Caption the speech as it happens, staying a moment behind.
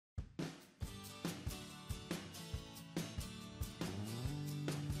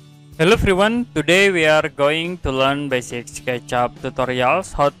Hello everyone, today we are going to learn basic SketchUp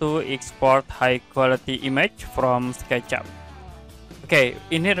tutorials how to export high quality image from SketchUp. Okay,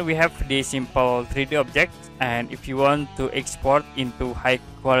 in here we have the simple 3D objects, and if you want to export into high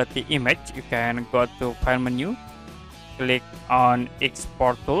quality image, you can go to file menu, click on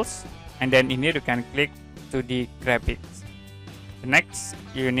export tools, and then in here you can click to the graphics. Next,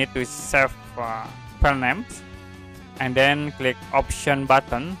 you need to save file names, and then click option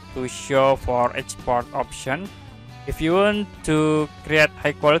button to show for export option. If you want to create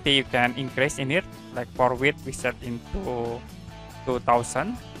high quality, you can increase in here, like for width we set into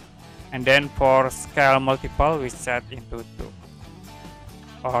 2000, and then for scale multiple we set into 2,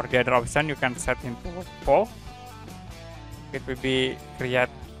 or the other option you can set into 4. It will be create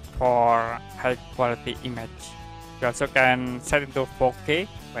for high quality image. You also can set into 4K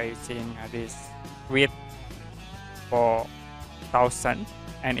by using this width for 1000,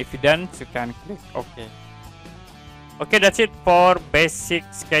 and if you're done you can click OK. Okay, that's it for basic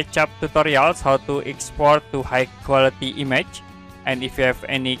SketchUp tutorials how to export to high quality image. And if you have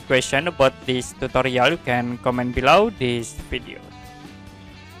any question about this tutorial, you can comment below this video.